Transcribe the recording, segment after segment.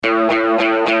Welcome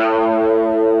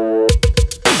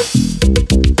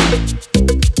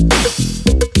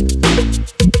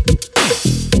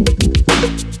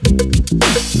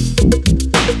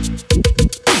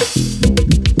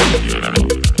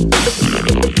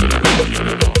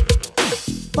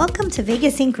to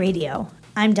Vegas Inc. Radio.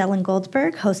 I'm Dylan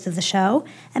Goldsberg, host of the show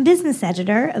and business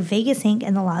editor of Vegas Inc.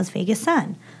 and the Las Vegas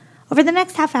Sun. Over the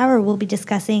next half hour, we'll be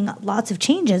discussing lots of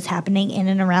changes happening in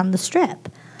and around the Strip.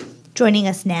 Joining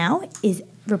us now is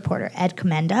reporter Ed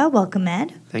Komenda. Welcome,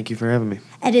 Ed. Thank you for having me.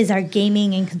 Ed is our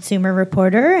gaming and consumer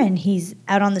reporter, and he's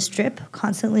out on the Strip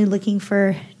constantly looking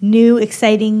for new,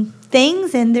 exciting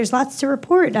things, and there's lots to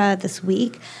report this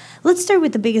week. Let's start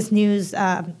with the biggest news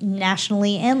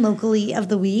nationally and locally of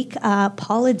the week.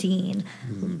 Paula Deen,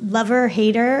 lover,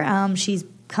 hater, she's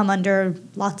come under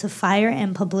lots of fire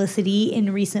and publicity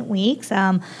in recent weeks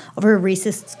over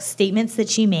racist statements that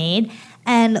she made.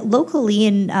 And locally,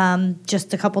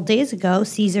 just a couple days ago,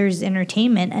 Caesars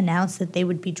Entertainment announced that they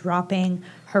would be dropping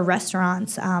her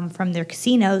restaurants from their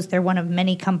casinos. They're one of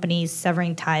many companies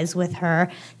severing ties with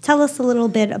her. Tell us a little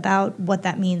bit about what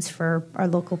that means for our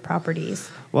local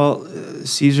properties. Well,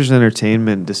 Caesars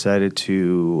Entertainment decided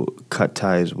to cut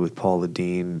ties with Paula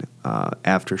Deen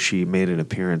after she made an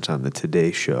appearance on the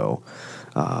Today Show,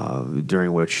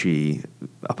 during which she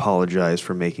apologized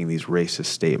for making these racist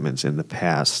statements in the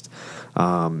past.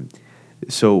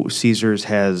 So Caesars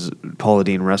has Paula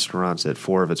Deen restaurants at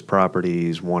 4 of its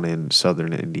properties, one in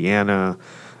southern Indiana,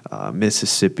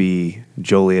 Mississippi,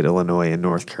 Joliet, Illinois, and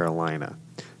North Carolina.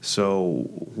 So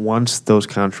once those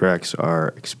contracts are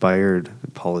expired,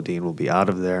 Paula Deen will be out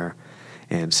of there,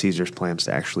 and Caesars plans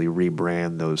to actually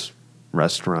rebrand those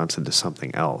restaurants into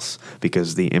something else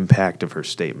because the impact of her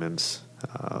statements,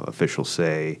 officials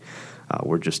say,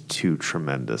 were just too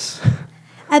tremendous.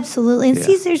 Absolutely. And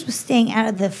Caesars was staying out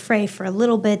of the fray for a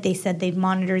little bit. They said they'd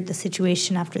monitored the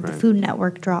situation after the Food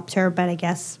Network dropped her, but I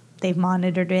guess they've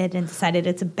monitored it and decided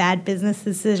it's a bad business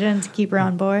decision to keep her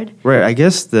on board. Right. I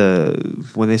guess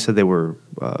when they said they were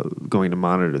going to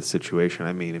monitor the situation,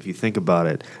 I mean, if you think about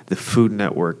it, the Food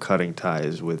Network cutting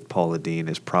ties with Paula Deen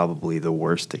is probably the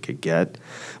worst it could get.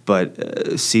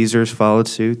 But Caesars followed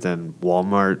suit, then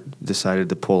Walmart decided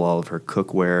to pull all of her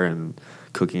cookware and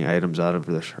cooking items out of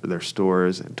their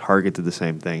stores, and Target did the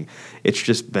same thing. It's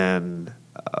just been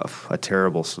a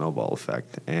terrible snowball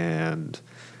effect, and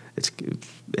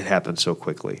it happened so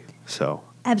quickly. So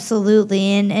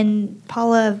absolutely, and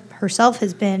Paula herself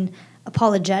has been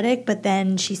apologetic, but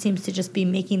then she seems to just be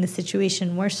making the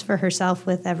situation worse for herself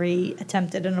with every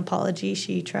attempt at an apology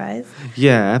she tries.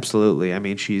 Yeah, absolutely. I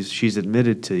mean, she's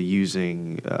admitted to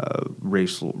using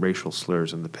racial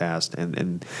slurs in the past,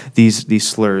 and these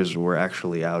slurs were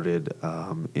actually outed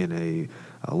in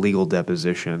a legal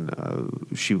deposition.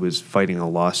 She was fighting a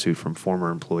lawsuit from former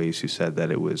employees who said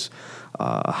that it was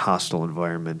a hostile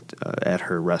environment at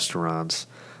her restaurants.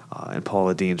 And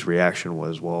Paula Deen's reaction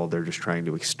was, well, they're just trying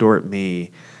to extort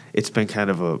me. It's been kind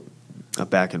of a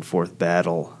back and forth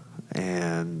battle.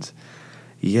 And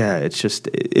yeah, it's just,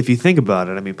 if you think about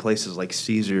it, I mean, places like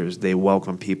Caesars, they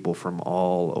welcome people from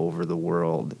all over the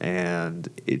world. And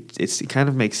it kind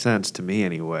of makes sense to me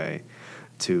anyway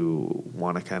to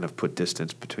want to kind of put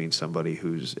distance between somebody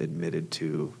who's admitted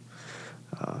to,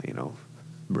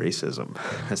 racism.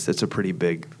 That's a pretty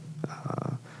big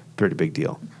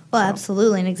deal. Well,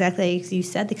 absolutely, and exactly as you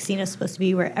said, the casino is supposed to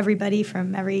be where everybody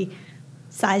from every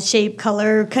size, shape,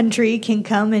 color, country can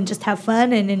come and just have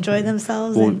fun and enjoy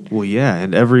themselves. Well, yeah,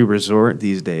 and every resort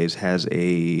these days has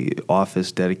a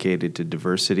office dedicated to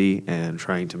diversity and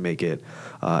trying to make it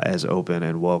as open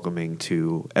and welcoming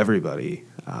to everybody.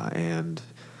 And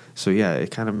so, yeah,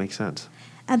 it kind of makes sense.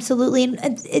 Absolutely. And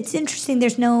it's interesting,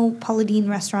 there's no Paula Deen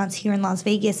restaurants here in Las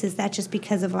Vegas. Is that just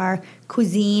because of our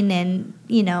cuisine and,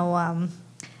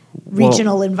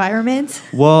 regional environment?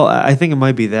 Well, I think it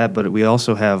might be that, but we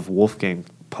also have Wolfgang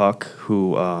Puck,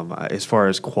 who, as far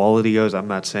as quality goes, I'm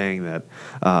not saying that.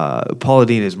 Paula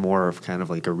Deen is more of kind of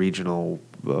like a regional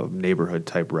neighborhood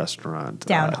type restaurant.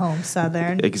 Down home,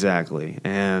 southern. Exactly.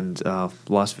 And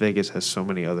Las Vegas has so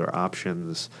many other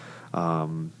options.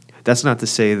 That's not to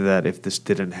say that if this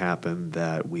didn't happen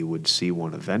that we would see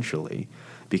one eventually,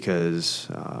 because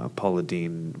Paula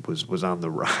Deen was on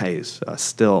the rise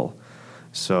still.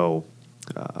 So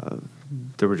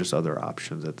there were just other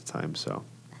options at the time. So.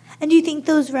 And do you think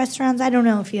those restaurants, I don't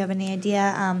know if you have any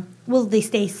idea, will they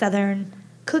stay Southern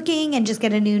cooking and just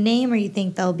get a new name, or you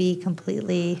think they'll be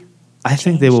completely I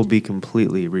think they will be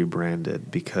completely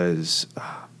rebranded because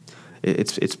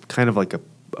it's kind of like a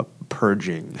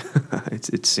purging,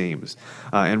 it seems.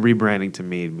 And rebranding to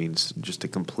me means just a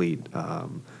complete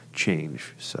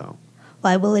change. So.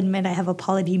 Well, I will admit I have a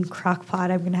Polydine crock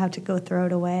pot. I'm going to have to go throw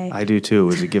it away. I do too. It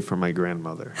was a gift from my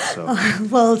grandmother. So.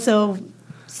 Well, so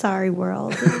sorry,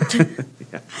 world.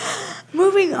 Yeah.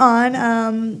 Moving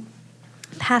on,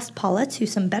 past Paula to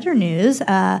some better news.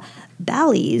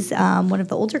 Bally's, one of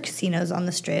the older casinos on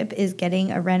the Strip, is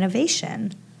getting a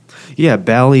renovation. Yeah,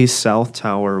 Bally's South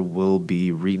Tower will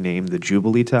be renamed the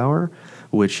Jubilee Tower,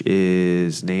 which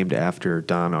is named after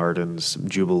Don Arden's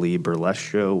Jubilee Burlesque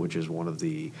show, which is one of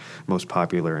the most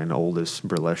popular and oldest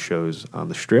burlesque shows on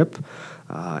the Strip.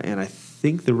 And I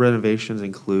think the renovations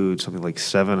include something like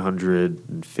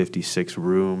 756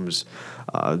 rooms.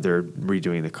 They're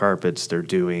redoing the carpets. They're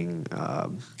doing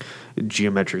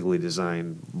geometrically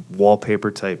designed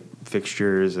wallpaper type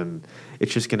fixtures, and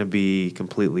it's just going to be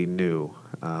completely new.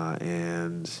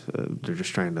 And they're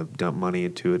just trying to dump money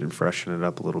into it and freshen it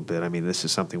up a little bit. I mean, this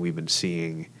is something we've been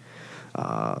seeing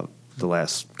the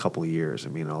last couple of years. I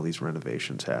mean, all these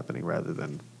renovations happening rather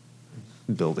than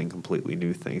building completely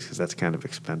new things, because that's kind of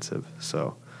expensive.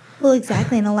 So. Well,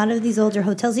 exactly. And a lot of these older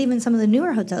hotels, even some of the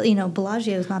newer hotels,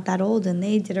 Bellagio is not that old, and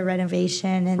they did a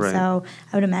renovation. And right. So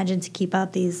I would imagine to keep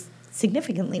out these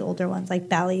significantly older ones, like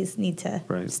Bally's, need to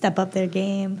step up their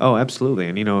game. Oh, absolutely.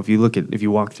 And, if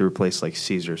you walk through a place like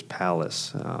Caesar's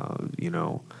Palace,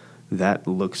 that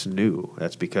looks new.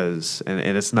 That's because, and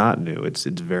it's not new, it's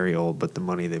very old, but the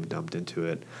money they've dumped into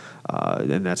it,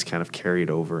 and that's kind of carried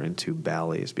over into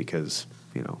Bally's because,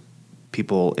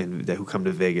 people who come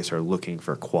to Vegas are looking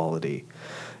for quality,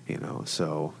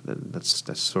 so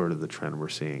that's sort of the trend we're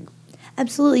seeing.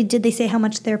 Absolutely. Did they say how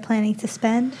much they're planning to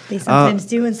spend? They sometimes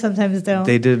do and sometimes don't.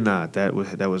 They did not. That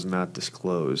was not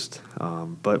disclosed.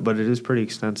 But it is pretty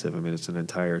extensive. I mean, it's an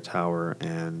entire tower,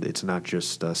 and it's not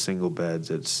just single beds.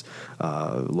 It's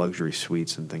luxury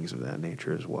suites and things of that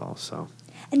nature as well. So.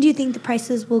 And do you think the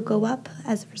prices will go up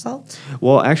as a result?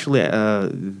 Well, actually,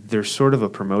 there's sort of a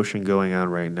promotion going on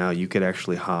right now. You could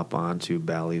actually hop onto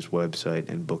Bally's website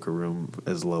and book a room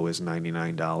as low as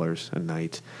 $99 a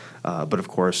night. But of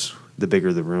course, the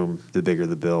bigger the room, the bigger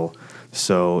the bill.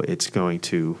 So it's going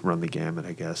to run the gamut,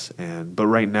 I guess. But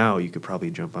right now, you could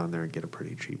probably jump on there and get a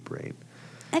pretty cheap rate.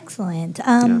 Excellent.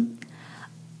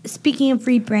 Speaking of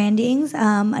rebrandings,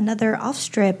 another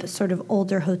off-strip sort of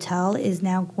older hotel is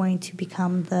now going to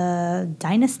become the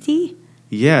Dynasty.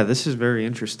 Yeah, this is very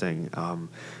interesting.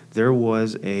 There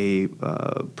was a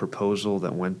proposal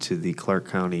that went to the Clark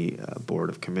County Board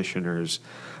of Commissioners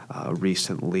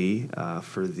recently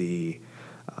for the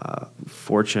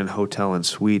Fortune Hotel and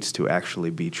Suites to actually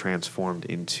be transformed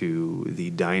into the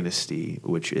Dynasty,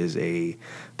 which is a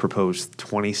proposed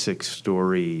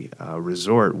 26-story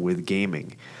resort with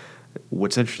gaming.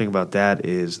 What's interesting about that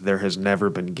is there has never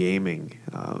been gaming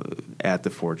at the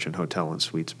Fortune Hotel and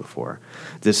Suites before.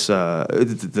 This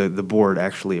the board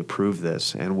actually approved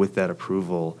this, and with that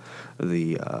approval,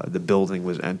 the building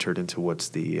was entered into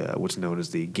what's known as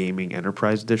the Gaming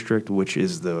Enterprise District, which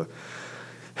is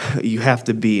you have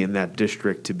to be in that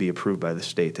district to be approved by the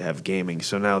state to have gaming.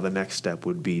 So now the next step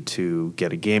would be to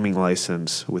get a gaming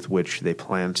license, with which they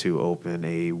plan to open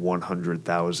a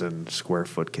 100,000 square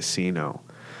foot casino,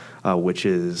 which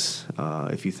is,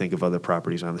 if you think of other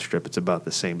properties on the Strip, it's about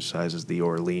the same size as the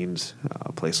Orleans,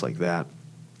 a place like that.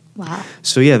 Wow.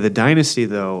 So yeah, the Dynasty,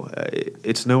 though,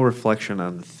 it's no reflection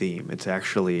on the theme. It's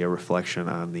actually a reflection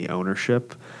on the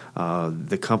ownership.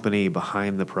 The company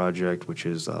behind the project, which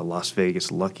is Las Vegas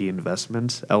Lucky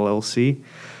Investments, LLC,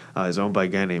 is owned by a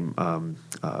guy named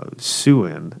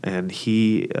Suin, and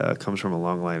he comes from a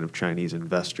long line of Chinese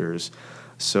investors.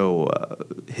 So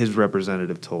his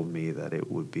representative told me that it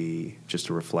would be just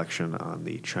a reflection on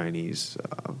the Chinese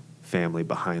family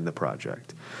behind the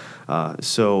project.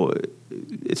 So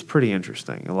it's pretty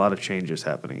interesting. A lot of changes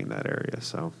happening in that area.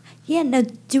 So yeah. Now,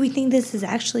 do we think this is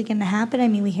actually going to happen? I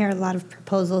mean, we hear a lot of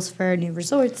proposals for new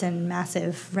resorts and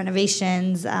massive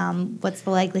renovations. What's the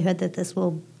likelihood that this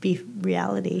will be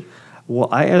reality? Well,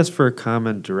 I asked for a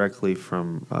comment directly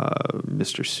from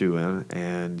Mr. Suin,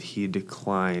 and he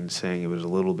declined, saying it was a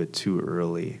little bit too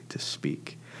early to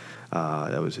speak.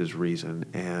 That was his reason.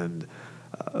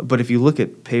 But if you look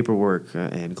at paperwork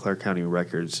and Clark County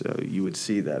records, you would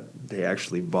see that they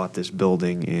actually bought this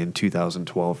building in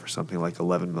 2012 for something like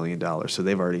 $11 million. So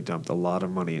they've already dumped a lot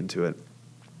of money into it.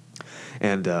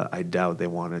 And I doubt they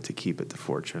wanted to keep it the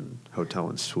Fortune Hotel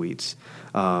and Suites.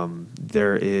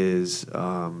 There is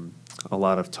a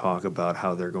lot of talk about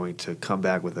how they're going to come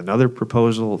back with another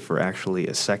proposal for actually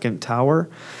a second tower,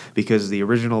 because the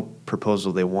original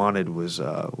proposal they wanted was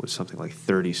something like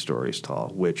 30 stories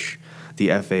tall, which the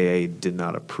FAA did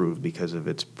not approve because of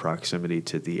its proximity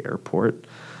to the airport.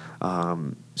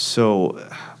 So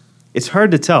It's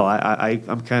hard to tell.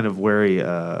 I'm kind of wary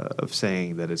of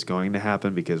saying that it's going to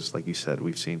happen because, like you said,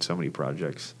 we've seen so many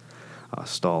projects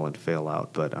stall and fail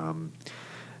out. But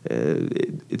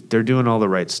they're doing all the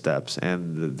right steps,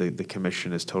 and the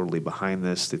commission is totally behind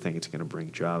this. They think it's going to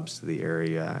bring jobs to the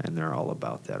area, and they're all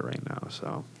about that right now.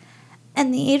 So.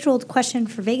 And the age-old question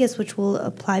for Vegas, which will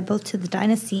apply both to the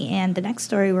Dynasty and the next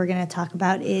story we're going to talk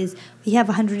about, is we have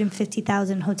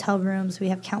 150,000 hotel rooms. We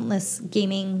have countless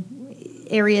gaming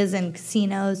areas and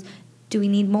casinos. Do we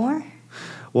need more?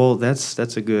 Well, that's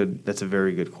a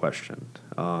very good question.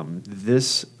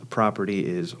 This property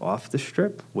is off the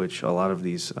Strip, which a lot of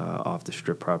these off the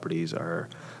Strip properties are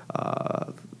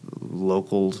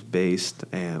locals based,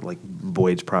 and like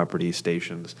Boyd's property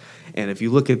stations. And if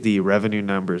you look at the revenue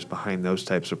numbers behind those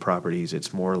types of properties,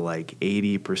 it's more like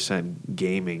 80%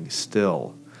 gaming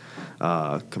still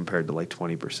compared to like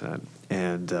 20%.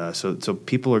 And so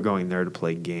people are going there to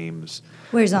play games.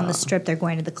 Whereas on the Strip, they're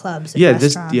going to the clubs and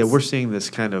restaurants. We're seeing this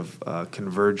kind of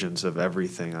convergence of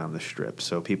everything on the Strip.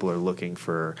 So people are looking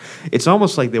for. It's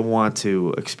almost like they want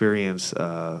to experience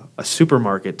a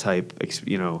supermarket type.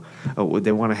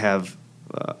 They want to have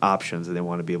options, and they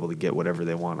want to be able to get whatever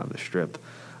they want on the Strip.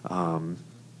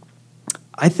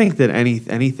 I think that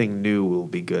anything new will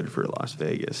be good for Las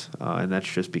Vegas, and that's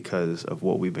just because of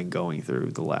what we've been going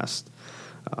through the last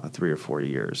 3 or 4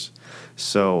 years.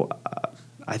 So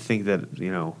I think that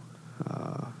the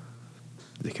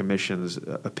commission's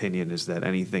opinion is that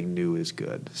anything new is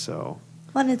good. So,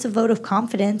 well, and it's a vote of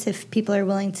confidence if people are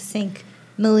willing to sink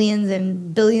millions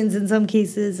and billions in some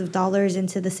cases of dollars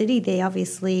into the city. They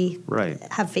obviously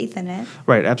have faith in it.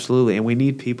 Right, absolutely. And we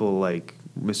need people like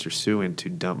Mr. Suen to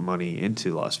dump money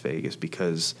into Las Vegas,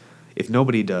 because if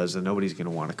nobody does, then nobody's going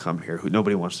to want to come here.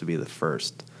 Nobody wants to be the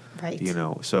first. Right.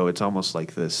 So it's almost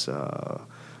like this.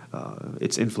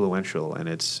 It's influential, and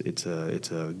it's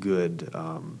a good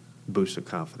boost of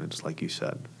confidence, like you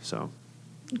said. So.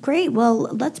 Great. Well,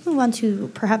 let's move on to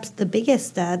perhaps the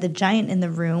biggest, the giant in the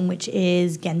room, which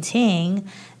is Genting.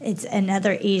 It's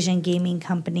another Asian gaming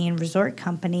company and resort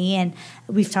company, and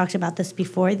we've talked about this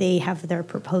before. They have their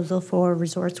proposal for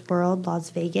Resorts World Las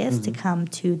Vegas to come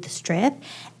to the Strip,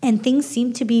 and things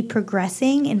seem to be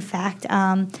progressing. In fact,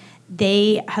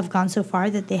 they have gone so far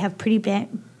that they have pretty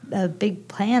big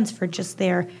plans for just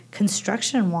their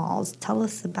construction walls. Tell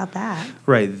us about that.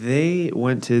 Right. They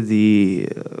went to the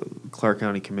Clark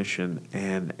County Commission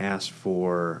and asked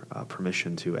for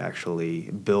permission to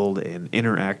actually build an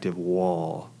interactive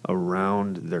wall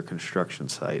around their construction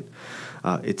site.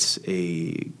 It's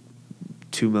a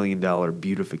 $2 million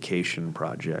beautification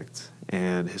project.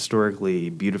 And historically,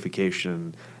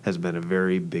 beautification has been a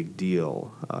very big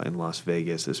deal in Las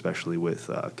Vegas, especially with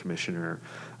Commissioner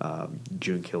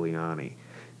June Kiliani.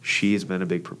 She's been a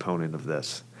big proponent of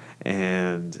this.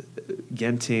 And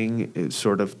Genting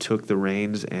sort of took the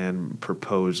reins and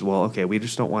proposed, well, okay, we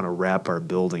just don't want to wrap our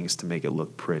buildings to make it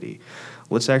look pretty.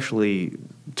 Let's actually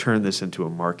turn this into a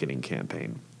marketing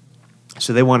campaign.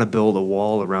 So they want to build a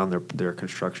wall around their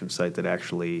construction site that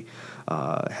actually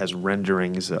has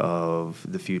renderings of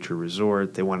the future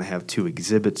resort. They want to have 2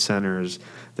 exhibit centers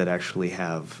that actually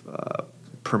have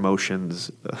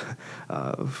promotions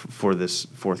for this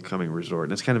forthcoming resort.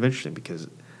 And it's kind of interesting because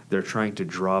they're trying to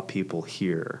draw people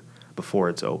here before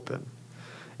it's open.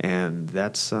 And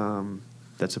that's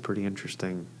a pretty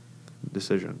interesting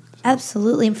decision. So.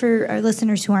 Absolutely. And for our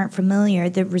listeners who aren't familiar,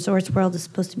 the Resorts World is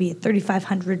supposed to be a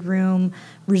 3,500 room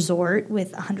resort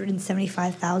with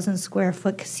 175,000 square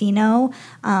foot casino.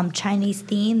 Chinese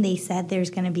theme. They said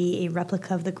there's going to be a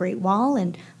replica of the Great Wall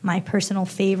and my personal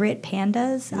favorite,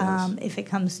 pandas, if it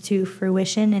comes to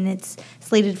fruition. And it's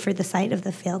slated for the site of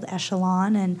the failed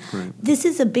Echelon. And this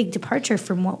is a big departure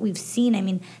from what we've seen. I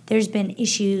mean, there's been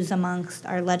issues amongst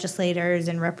our legislators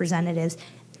and representatives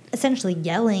essentially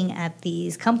yelling at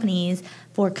these companies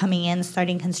for coming in,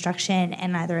 starting construction,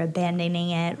 and either abandoning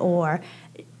it or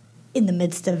in the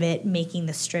midst of it making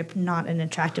the Strip not an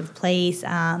attractive place.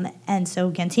 And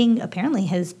so Genting apparently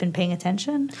has been paying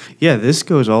attention. Yeah, this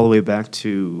goes all the way back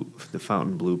to the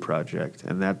Fontainebleau project,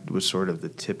 and that was sort of the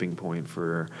tipping point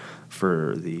for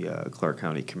the Clark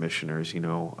County commissioners.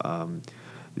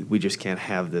 We just can't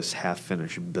have this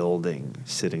half-finished building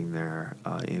sitting there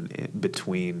in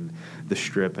between the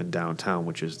Strip and downtown,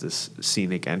 which is this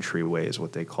scenic entryway is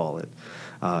what they call it.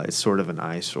 It's sort of an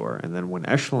eyesore. And then when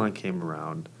Echelon came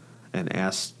around and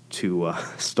asked to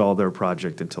stall their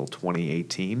project until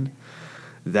 2018,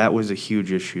 that was a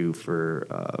huge issue for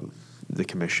the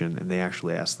commission, and they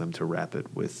actually asked them to wrap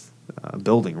it with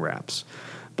building wraps.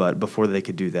 But before they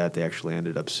could do that, they actually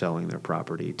ended up selling their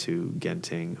property to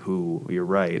Genting, who, you're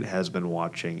right, has been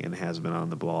watching and has been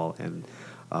on the ball and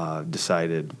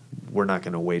decided we're not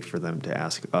going to wait for them to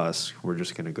ask us. We're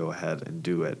just going to go ahead and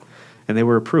do it. And they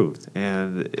were approved.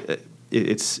 And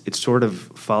it sort of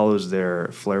follows their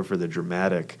flair for the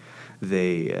dramatic.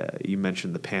 You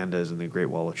mentioned the pandas and the Great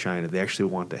Wall of China. They actually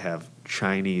want to have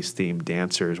Chinese-themed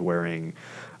dancers wearing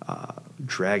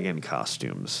dragon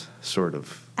costumes, sort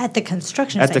of. At the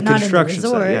construction site, not in the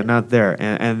resort. Site, yeah, not there.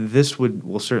 And this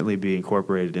will certainly be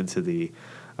incorporated into the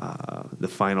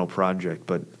final project.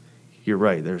 But you're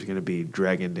right. There's going to be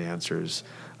dragon dancers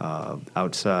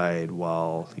outside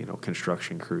while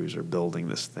construction crews are building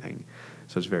this thing.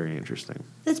 So it's very interesting.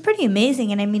 That's pretty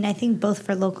amazing. And I mean, I think both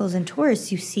for locals and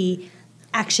tourists, you see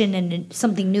action and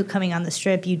something new coming on the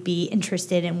Strip. You'd be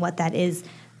interested in what that is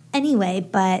anyway,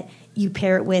 but you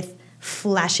pair it with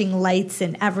flashing lights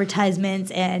and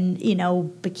advertisements and,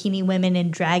 bikini women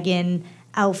in dragon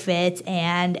outfits.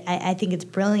 And I think it's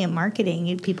brilliant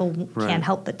marketing. People can't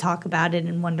help but talk about it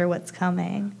and wonder what's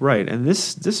coming. Right. And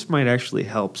this might actually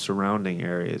help surrounding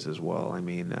areas as well. I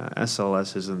mean,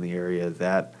 SLS is in the area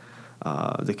that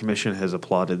the commission has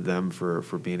applauded them for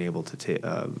being able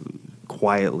to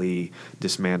quietly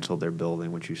dismantle their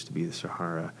building, which used to be the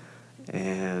Sahara.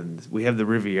 And we have the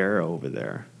Riviera over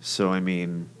there. So, I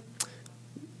mean,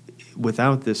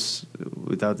 without this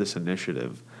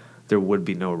initiative, there would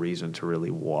be no reason to really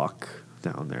walk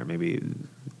down there. Maybe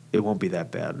it won't be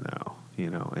that bad now,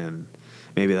 and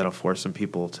maybe that'll force some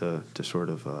people to sort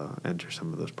of enter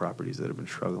some of those properties that have been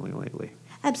struggling lately.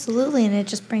 Absolutely, and it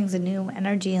just brings a new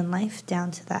energy and life down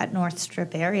to that North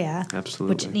Strip area.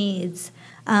 Absolutely. Which it needs.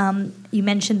 You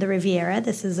mentioned the Riviera.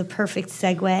 This is a perfect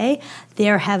segue.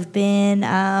 There have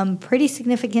been pretty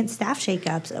significant staff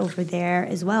shakeups over there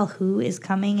as well. Who is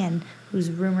coming and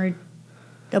who's rumored,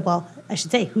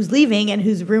 who's leaving and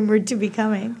who's rumored to be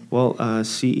coming? Well,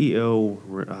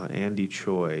 CEO Andy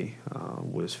Choi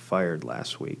was fired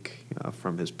last week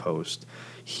from his post.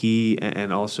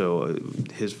 And also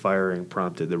his firing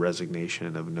prompted the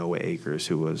resignation of Noah Akers,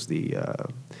 who was the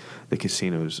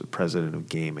casino's president of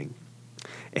gaming.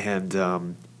 And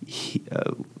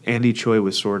Andy Choi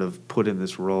was sort of put in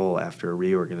this role after a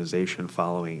reorganization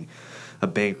following a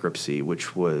bankruptcy,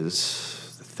 which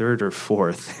was the third or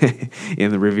fourth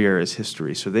in the Riviera's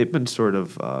history. So they've been sort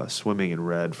of swimming in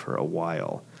red for a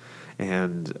while.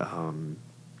 And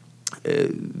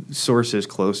sources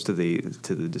close to the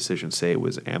decision say it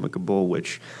was amicable,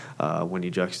 which when you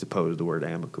juxtapose the word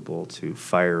amicable to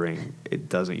firing, it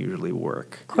doesn't usually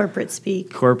work. Corporate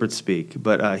speak.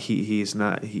 But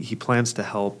he plans to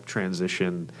help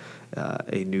transition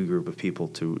a new group of people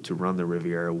to run the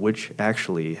Riviera, which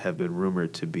actually have been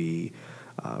rumored to be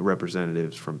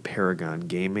representatives from Paragon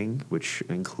Gaming, which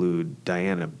include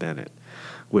Diana Bennett,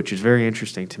 which is very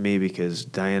interesting to me because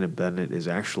Diana Bennett is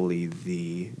actually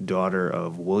the daughter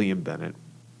of William Bennett,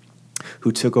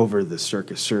 who took over the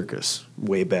Circus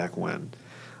way back when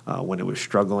it was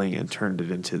struggling and turned it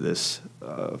into this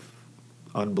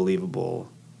unbelievable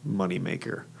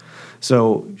moneymaker.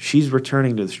 So she's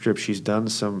returning to the Strip. She's done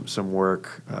some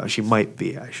work. She might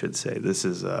be, I should say. This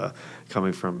is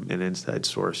coming from an inside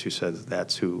source who says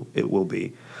that's who it will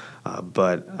be.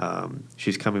 But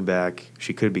she's coming back.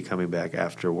 She could be coming back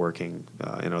after working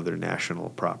in other national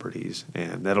properties,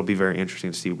 and that'll be very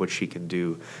interesting to see what she can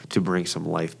do to bring some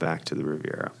life back to the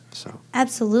Riviera. So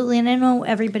absolutely, and I know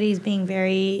everybody's being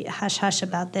very hush-hush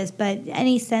about this, but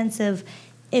any sense of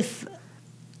if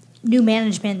new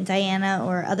management, Diana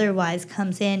or otherwise,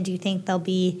 comes in, do you think there'll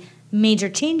be major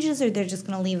changes, or they're just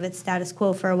going to leave it status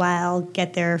quo for a while,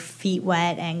 get their feet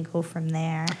wet, and go from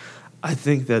there? I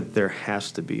think that there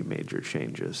has to be major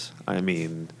changes. I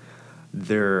mean,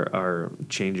 there are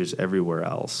changes everywhere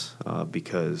else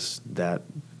because that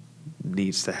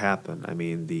needs to happen. I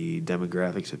mean, the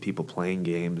demographics of people playing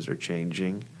games are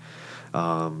changing.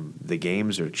 The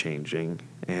games are changing.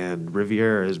 And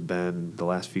Riviera has been, the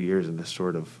last few years, in this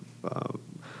sort of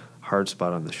hard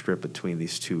spot on the Strip between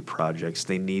these two projects.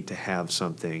 They need to have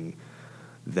something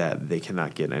that they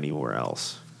cannot get anywhere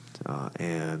else.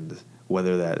 And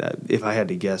whether that, if I had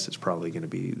to guess, it's probably going to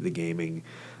be the gaming,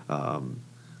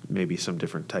 maybe some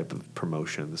different type of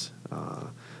promotions.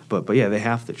 But yeah, they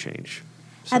have to change.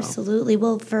 So. Absolutely.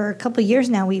 Well, for a couple of years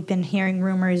now, we've been hearing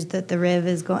rumors that the Riv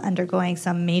is undergoing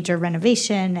some major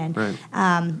renovation. And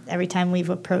right. Every time we've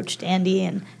approached Andy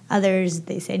and others,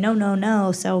 they say,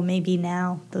 no. So maybe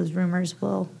now those rumors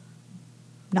will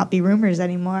not be rumors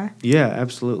anymore. Yeah,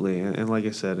 absolutely. And like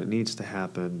I said, it needs to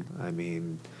happen. I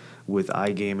mean, with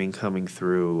iGaming coming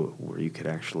through, where you could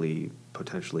actually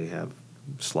potentially have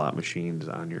slot machines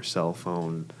on your cell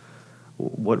phone.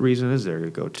 What reason is there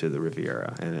to go to the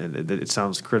Riviera? And it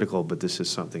sounds critical, but this is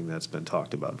something that's been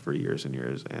talked about for years and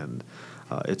years, and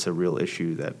it's a real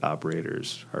issue that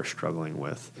operators are struggling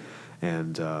with.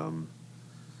 And,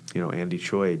 Andy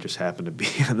Choi just happened to be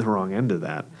on the wrong end of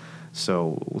that.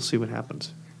 So we'll see what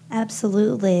happens.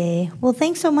 Absolutely. Well,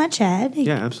 thanks so much, Ed.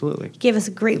 Yeah, absolutely. Give us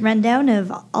a great rundown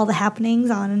of all the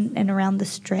happenings on and around the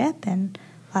Strip, and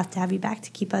we'll have to have you back to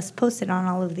keep us posted on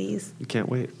all of these. You can't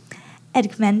wait. Ed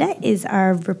Komenda is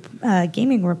our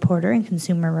gaming reporter and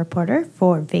consumer reporter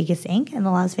for Vegas Inc. and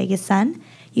the Las Vegas Sun.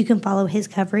 You can follow his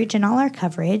coverage and all our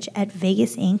coverage at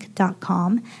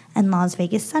vegasinc.com and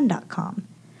lasvegassun.com.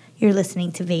 You're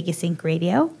listening to Vegas Inc.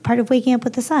 Radio, part of Waking Up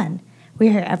with the Sun.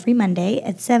 We're here every Monday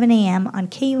at 7 a.m. on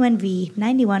KUNV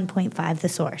 91.5 The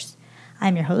Source.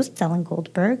 I'm your host, Ellen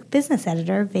Goldberg, business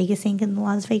editor of Vegas Inc. and the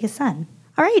Las Vegas Sun.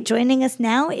 All right, joining us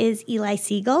now is Eli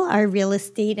Siegel, our real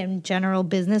estate and general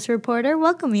business reporter.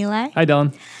 Welcome, Eli. Hi,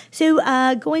 Dylan.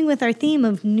 So going with our theme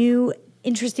of new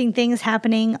interesting things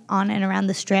happening on and around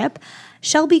the Strip,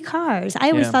 Shelby cars. I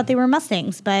always thought they were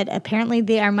Mustangs, but apparently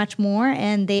they are much more,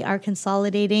 and they are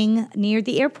consolidating near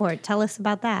the airport. Tell us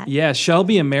about that. Yeah,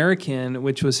 Shelby American,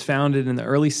 which was founded in the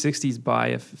early 60s by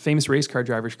a famous race car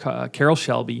driver, Carroll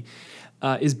Shelby,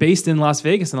 is based in Las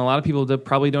Vegas, and a lot of people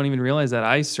probably don't even realize that.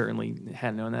 I certainly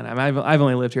hadn't known that. I mean, I've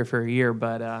only lived here for a year,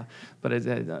 but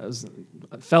it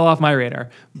fell off my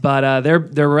radar. But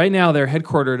they're right now they're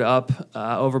headquartered up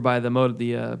over by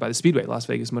the Speedway, Las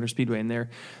Vegas Motor Speedway, and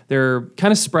they're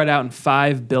kind of spread out in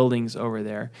 5 buildings over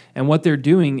there. And what they're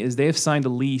doing is they have signed a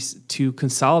lease to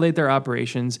consolidate their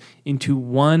operations into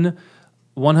one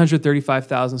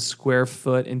 135,000 square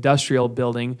foot industrial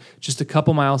building just a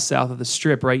couple miles south of the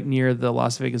Strip, right near the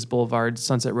Las Vegas Boulevard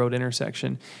Sunset Road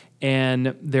intersection.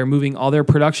 And they're moving all their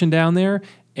production down there.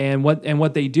 And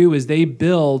what they do is they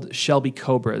build Shelby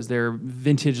Cobras. They're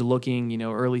vintage looking,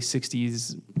 early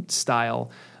 60s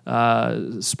style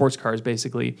sports cars,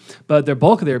 basically. But the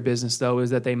bulk of their business, though, is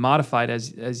that they modified,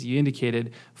 as you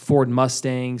indicated, Ford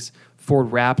Mustangs,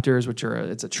 Ford Raptors,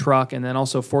 it's a truck, and then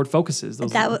also Ford Focuses.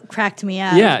 That cracked me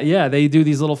up. Yeah. They do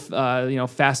these little,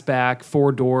 fastback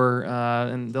 4-door,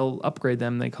 and they'll upgrade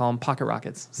them. They call them pocket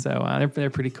rockets. So they're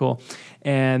pretty cool.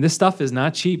 And this stuff is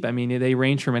not cheap. I mean, they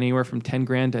range from anywhere from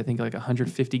 $10,000 to I think like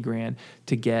 $150,000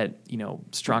 to get,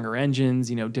 stronger engines,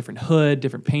 different hood,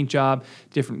 different paint job,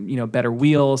 different, better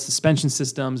wheels, suspension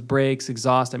systems, brakes,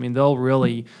 exhaust. I mean, they'll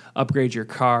really upgrade your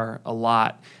car a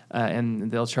lot. And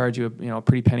they'll charge you a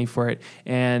pretty penny for it.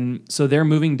 And so they're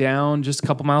moving down just a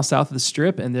couple miles south of the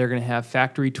Strip, and they're going to have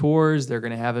factory tours. They're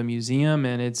going to have a museum,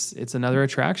 and it's another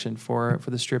attraction for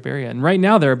the Strip area. And right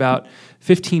now they're about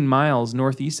 15 miles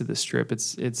northeast of the Strip.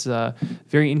 It's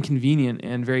very inconvenient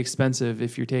and very expensive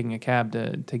if you're taking a cab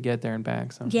to get there and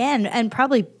back. So. Yeah, and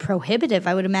probably prohibitive,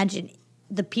 I would imagine.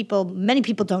 Many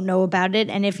people don't know about it,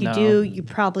 and if you do, you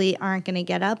probably aren't going to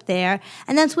get up there.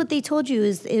 And that's what they told you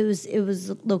is it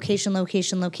was location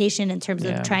in terms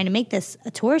of trying to make this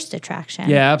a tourist attraction.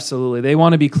 Yeah, absolutely. They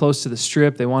want to be close to the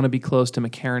Strip. They want to be close to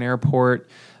McCarran Airport.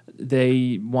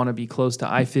 They want to be close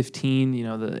to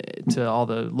I-15, to all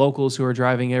the locals who are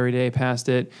driving every day past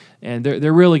it, and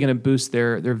they're really going to boost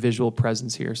their visual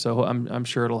presence here. So I'm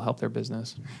sure it'll help their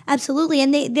business. Absolutely,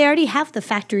 and they already have the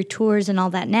factory tours and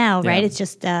all that now, right? Yeah. It's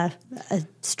just a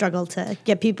struggle to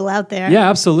get people out there. Yeah,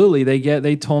 absolutely.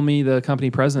 They told me, the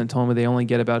company president told me they only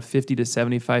get about 50 to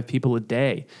 75 people a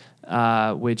day.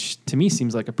 Which to me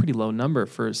seems like a pretty low number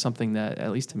for something that,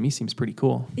 at least to me, seems pretty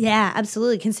cool. Yeah,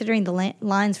 absolutely. Considering the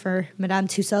lines for Madame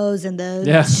Tussauds and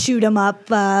the shoot 'em up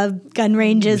gun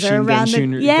ranges are around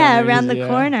the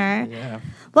corner. Yeah.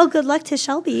 Well, good luck to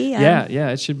Shelby.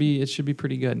 It should be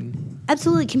pretty good.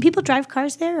 Absolutely. Can people drive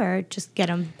cars there, or just get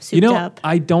them souped up?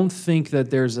 I don't think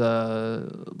that there's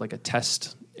a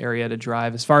test area to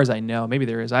drive, as far as I know. Maybe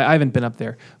there is. I haven't been up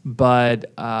there, but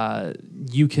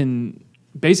you can.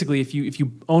 Basically, if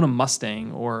you own a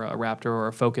Mustang or a Raptor or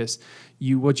a Focus,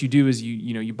 what you do is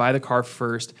you buy the car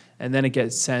first, and then it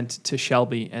gets sent to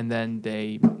Shelby, and then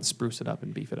they spruce it up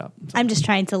and beef it up. So. I'm just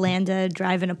trying to land a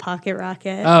drive in a pocket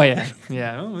rocket. Oh yeah.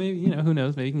 Well, maybe who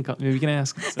knows? Maybe we can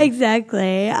ask. So.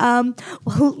 Exactly.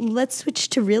 Well, let's switch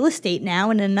to real estate now,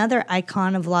 and another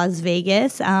icon of Las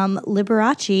Vegas,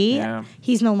 Liberace. Yeah.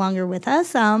 He's no longer with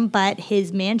us, but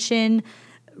his mansion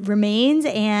remains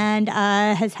and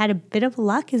has had a bit of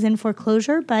luck, is in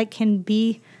foreclosure, but can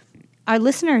be our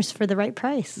listeners for the right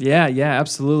price. Yeah,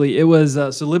 absolutely. It was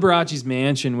so Liberace's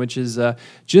mansion, which is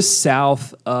just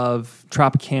south of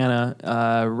Tropicana,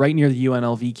 right near the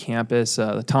UNLV campus.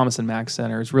 The Thomas and Mack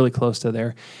Center is really close to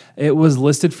there. It was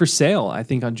listed for sale, I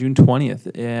think, on June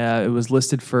 20th. It was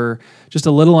listed for just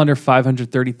a little under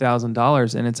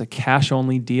 $530,000, and it's a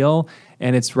cash-only deal.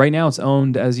 And it's right now it's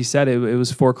owned, as you said, it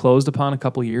was foreclosed upon a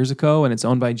couple of years ago, and it's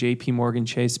owned by J.P. Morgan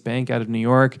Chase Bank out of New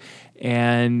York.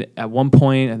 And at one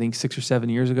point, I think 6 or 7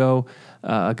 years ago,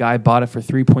 a guy bought it for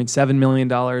 $3.7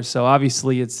 million. So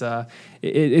obviously, it's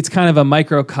kind of a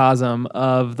microcosm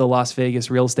of the Las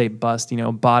Vegas real estate bust.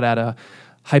 Bought at a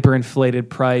hyperinflated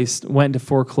price, went into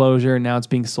foreclosure, and now it's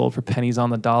being sold for pennies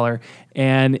on the dollar.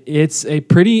 And it's a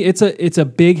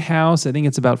big house. I think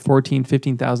it's about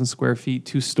 15,000 square feet,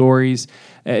 2 stories.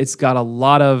 It's got a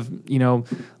lot of,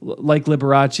 like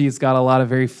Liberace, it's got a lot of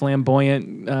very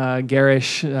flamboyant,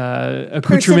 garish accoutrement.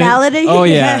 Personality. Oh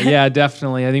yeah,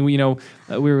 definitely. I think we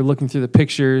were looking through the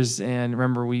pictures, and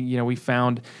remember we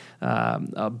found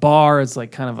a bar. It's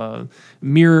like kind of a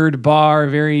mirrored bar,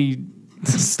 very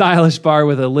stylish bar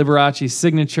with a Liberace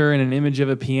signature and an image of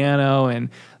a piano, and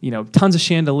tons of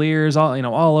chandeliers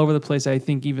all over the place. I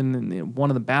think even one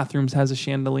of the bathrooms has a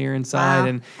chandelier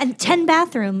inside. Wow. And 10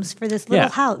 bathrooms for this little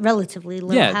house, relatively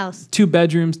little house. 2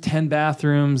 bedrooms, 10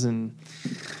 bathrooms, and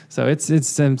so it's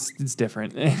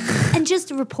different. And just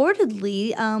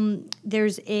reportedly,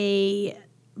 there's a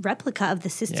replica of the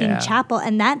Sistine Chapel,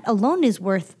 and that alone is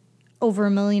worth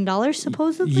over $1 million,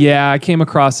 supposedly? Yeah, I came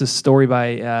across this story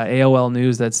by AOL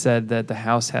News that said that the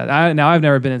house had. Now I've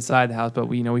never been inside the house, but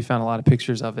we found a lot of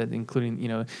pictures of it,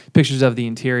 including pictures of the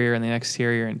interior and the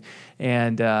exterior,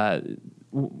 and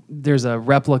there's a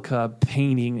replica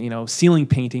painting, ceiling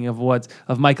painting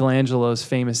of Michelangelo's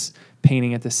famous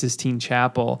painting at the Sistine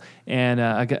Chapel, and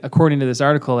according to this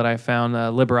article that I found,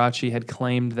 Liberace had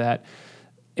claimed that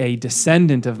a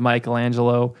descendant of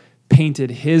Michelangelo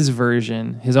painted his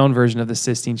own version of the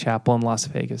Sistine Chapel in Las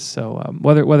Vegas. So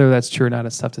whether that's true or not,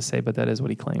 it's tough to say, but that is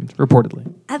what he claimed,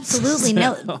 reportedly. Absolutely.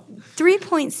 No,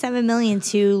 $3.7 million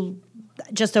to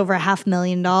just over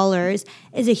 $500,000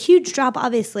 is a huge drop.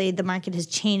 Obviously, the market has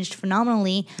changed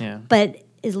phenomenally. Yeah. But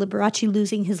is Liberace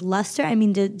losing his luster? I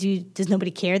mean, does nobody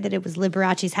care that it was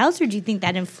Liberace's house, or do you think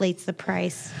that inflates the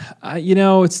price?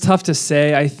 It's tough to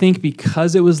say. I think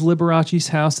because it was Liberace's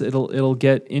house, it'll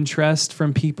get interest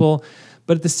from people.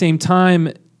 But at the same time,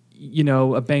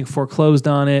 a bank foreclosed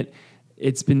on it.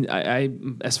 It's been,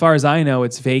 as far as I know,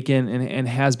 it's vacant and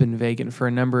has been vacant for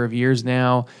a number of years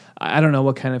now. I don't know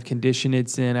what kind of condition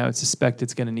it's in. I would suspect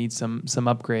it's going to need some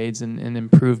upgrades and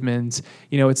improvements.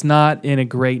 It's not in a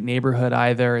great neighborhood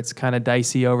either. It's kind of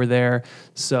dicey over there.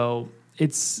 So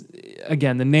it's,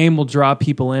 again, the name will draw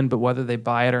people in, but whether they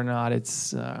buy it or not,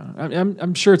 it's.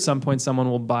 I'm sure at some point someone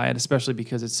will buy it, especially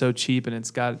because it's so cheap and it's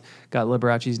got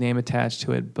Liberace's name attached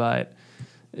to it. But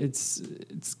it's.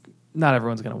 Not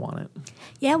everyone's going to want it.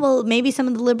 Yeah, well, maybe some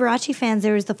of the Liberace fans.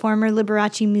 There was the former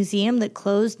Liberace Museum that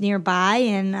closed nearby,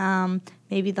 and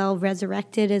maybe they'll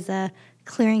resurrect it as a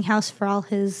clearinghouse for all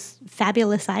his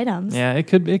fabulous items. Yeah, it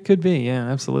could be. Yeah,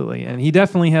 absolutely. And he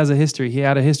definitely has a history. He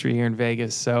had a history here in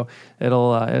Vegas, so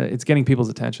it's getting people's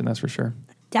attention. That's for sure.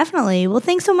 Definitely. Well,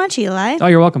 thanks so much, Eli. Oh,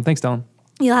 you're welcome. Thanks, Dylan.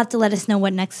 You'll have to let us know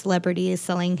what next celebrity is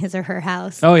selling his or her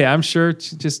house. Oh, yeah, I'm sure.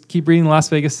 Just keep reading Las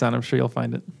Vegas Sun. I'm sure you'll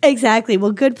find it. Exactly.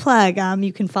 Well, good plug.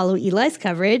 You can follow Eli's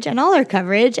coverage and all our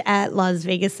coverage at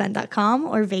LasVegasSun.com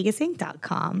or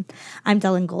VegasInc.com. I'm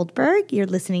Dylan Goldberg. You're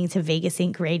listening to Vegas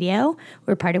Inc. Radio.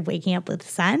 We're part of Waking Up with the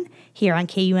Sun here on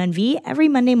KUNV every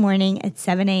Monday morning at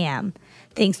 7 a.m.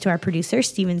 Thanks to our producer,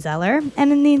 Steven Zeller,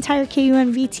 and the entire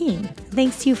KUNV team.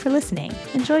 Thanks to you for listening.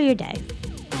 Enjoy your day.